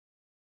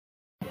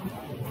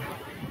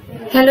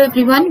Hello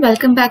everyone,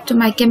 welcome back to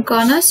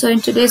mychemcorner. So in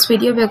today's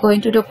video we are going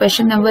to do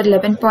question number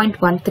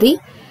 11.13.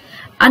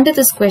 Under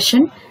this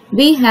question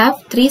we have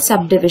three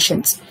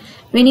subdivisions.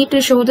 We need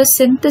to show the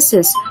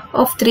synthesis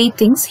of three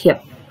things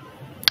here.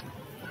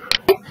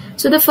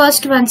 So the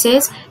first one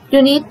says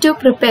you need to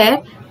prepare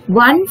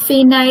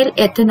 1-phenyl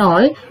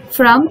ethanol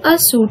from a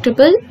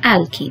suitable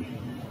alkene.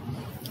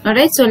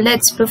 Alright, so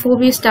before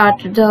we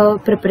start the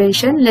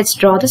preparation, let's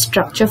draw the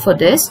structure for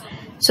this.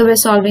 So we're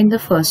solving the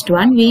first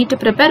one. We need to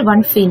prepare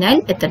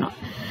 1-phenyl ethanol.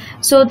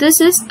 So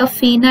this is a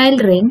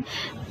phenyl ring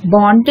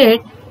bonded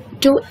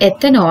to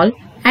ethanol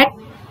at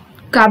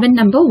carbon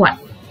number 1.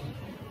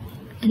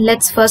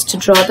 Let's first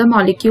draw the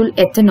molecule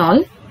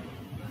ethanol.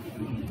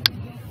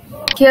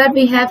 Here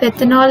we have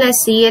ethanol as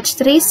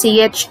CH3,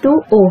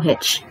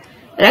 CH2OH.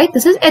 Right,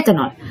 this is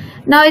ethanol.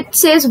 Now it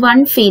says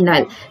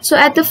 1-phenyl. So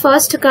at the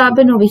first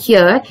carbon over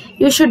here,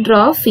 you should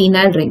draw a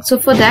phenyl ring. So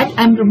for that,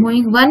 I'm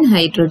removing one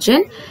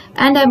hydrogen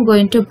and I'm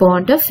going to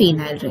bond a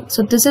phenyl ring.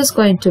 So this is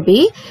going to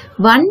be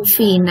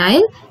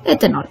 1-phenyl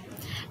ethanol.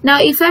 Now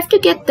if I have to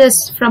get this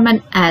from an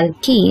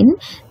alkene,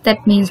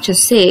 that means to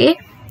say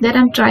that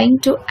I'm trying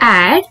to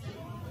add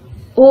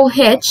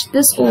OH.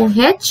 This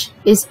OH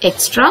is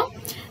extra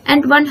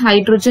and one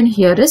hydrogen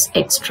here is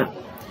extra.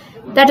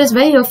 That is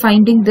why you're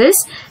finding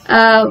this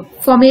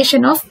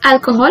formation of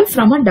alcohol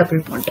from a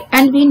double bond.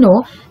 And we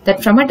know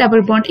that from a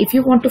double bond, if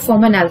you want to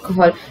form an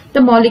alcohol,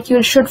 the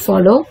molecule should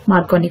follow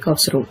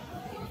Markovnikov's rule.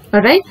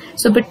 Alright,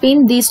 so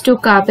between these two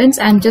carbons,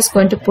 I'm just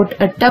going to put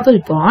a double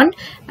bond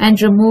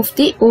and remove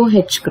the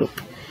OH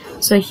group.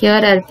 So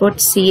here I'll put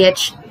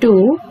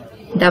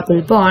CH2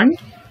 double bond,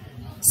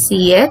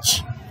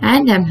 CH,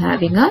 and I'm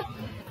having a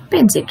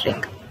benzene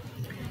ring.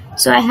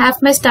 So I have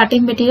my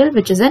starting material,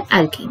 which is an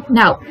alkene.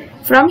 Now,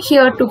 from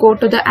here to go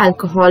to the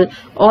alcohol,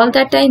 all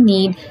that I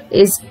need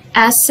is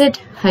acid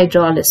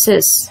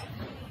hydrolysis,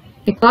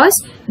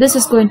 because this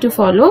is going to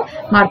follow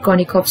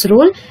Markovnikov's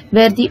rule,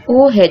 where the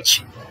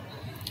OH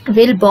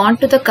will bond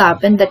to the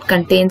carbon that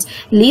contains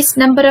least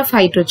number of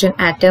hydrogen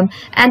atom,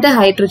 and the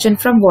hydrogen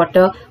from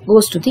water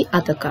goes to the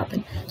other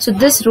carbon. So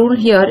this rule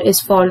here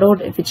is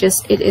followed, it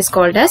is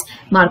called as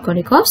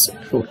Markovnikov's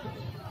rule.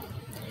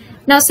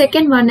 Now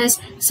second one is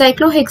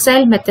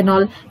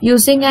cyclohexylmethanol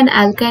using an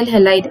alkyl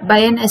halide by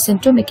an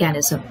SN2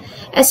 mechanism.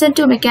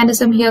 SN2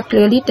 mechanism here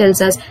clearly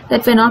tells us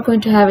that we're not going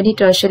to have any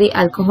tertiary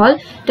alcohol,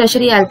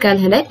 tertiary alkyl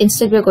halide.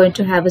 Instead we're going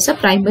to have as a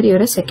primary or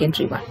a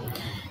secondary one.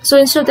 So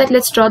instead of that,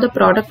 let's draw the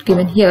product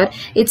given here.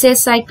 It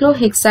says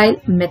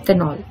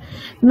cyclohexylmethanol.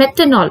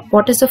 Methanol,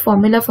 what is the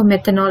formula for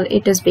methanol?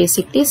 It is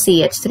basically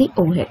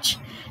CH3OH.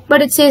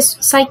 But it says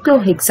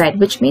cyclohexyl,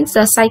 which means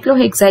the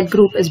cyclohexyl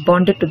group is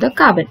bonded to the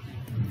carbon.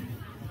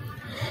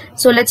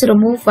 So let's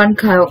remove one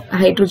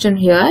hydrogen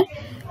here.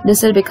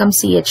 This will become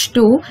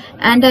CH2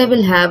 and I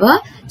will have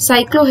a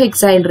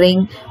cyclohexyl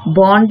ring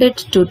bonded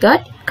to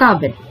that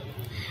carbon.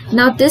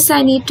 Now this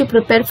I need to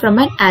prepare from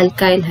an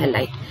alkyl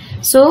halide.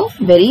 So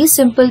very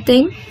simple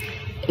thing.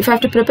 If I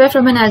have to prepare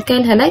from an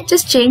alkyl halide,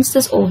 just change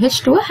this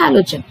OH to a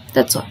halogen.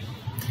 That's all.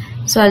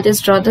 So I'll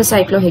just draw the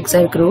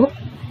cyclohexyl group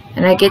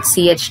and I get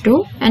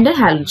CH2 and a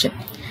halogen.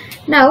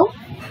 Now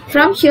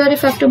from here,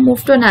 if I have to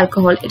move to an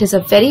alcohol, it is a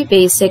very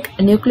basic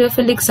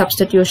nucleophilic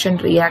substitution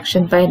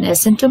reaction by an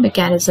SN2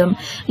 mechanism.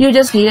 You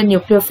just need a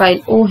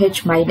nucleophile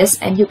OH minus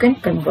and you can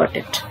convert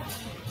it.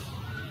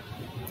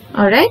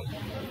 Alright,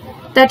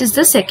 that is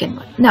the second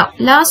one. Now,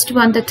 last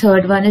one, the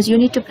third one is you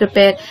need to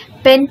prepare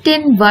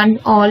pentane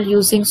 1-ol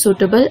using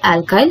suitable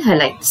alkyl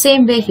halide.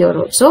 Same way here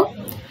also.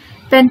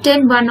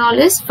 Pentane 1-ol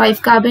is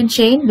 5-carbon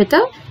chain with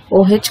a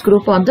OH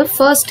group on the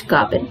first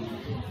carbon.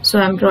 So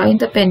I'm drawing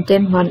the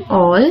pentane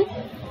 1-ol.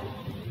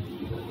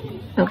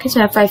 Okay, so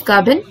I have 5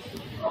 carbon.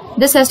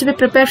 This has to be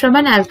prepared from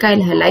an alkyl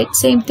halide.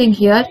 Same thing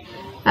here.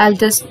 I'll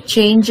just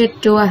change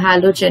it to a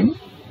halogen.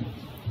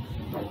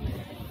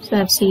 So I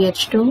have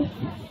CH2,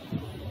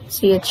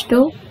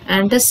 CH2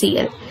 and a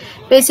Cl.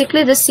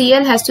 Basically, the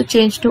Cl has to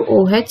change to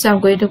OH. So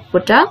I'm going to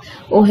put a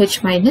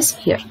OH minus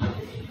here.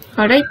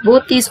 Alright,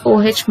 both these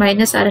OH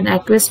minus are an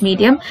aqueous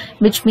medium,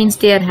 which means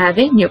they are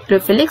having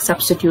nucleophilic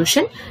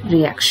substitution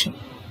reaction.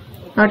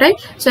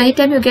 Alright, so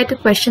anytime you get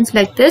questions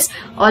like this,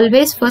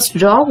 always first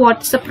draw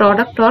what's the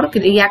product or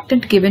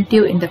reactant given to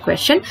you in the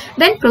question,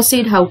 then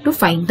proceed how to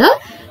find the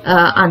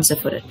answer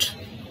for it.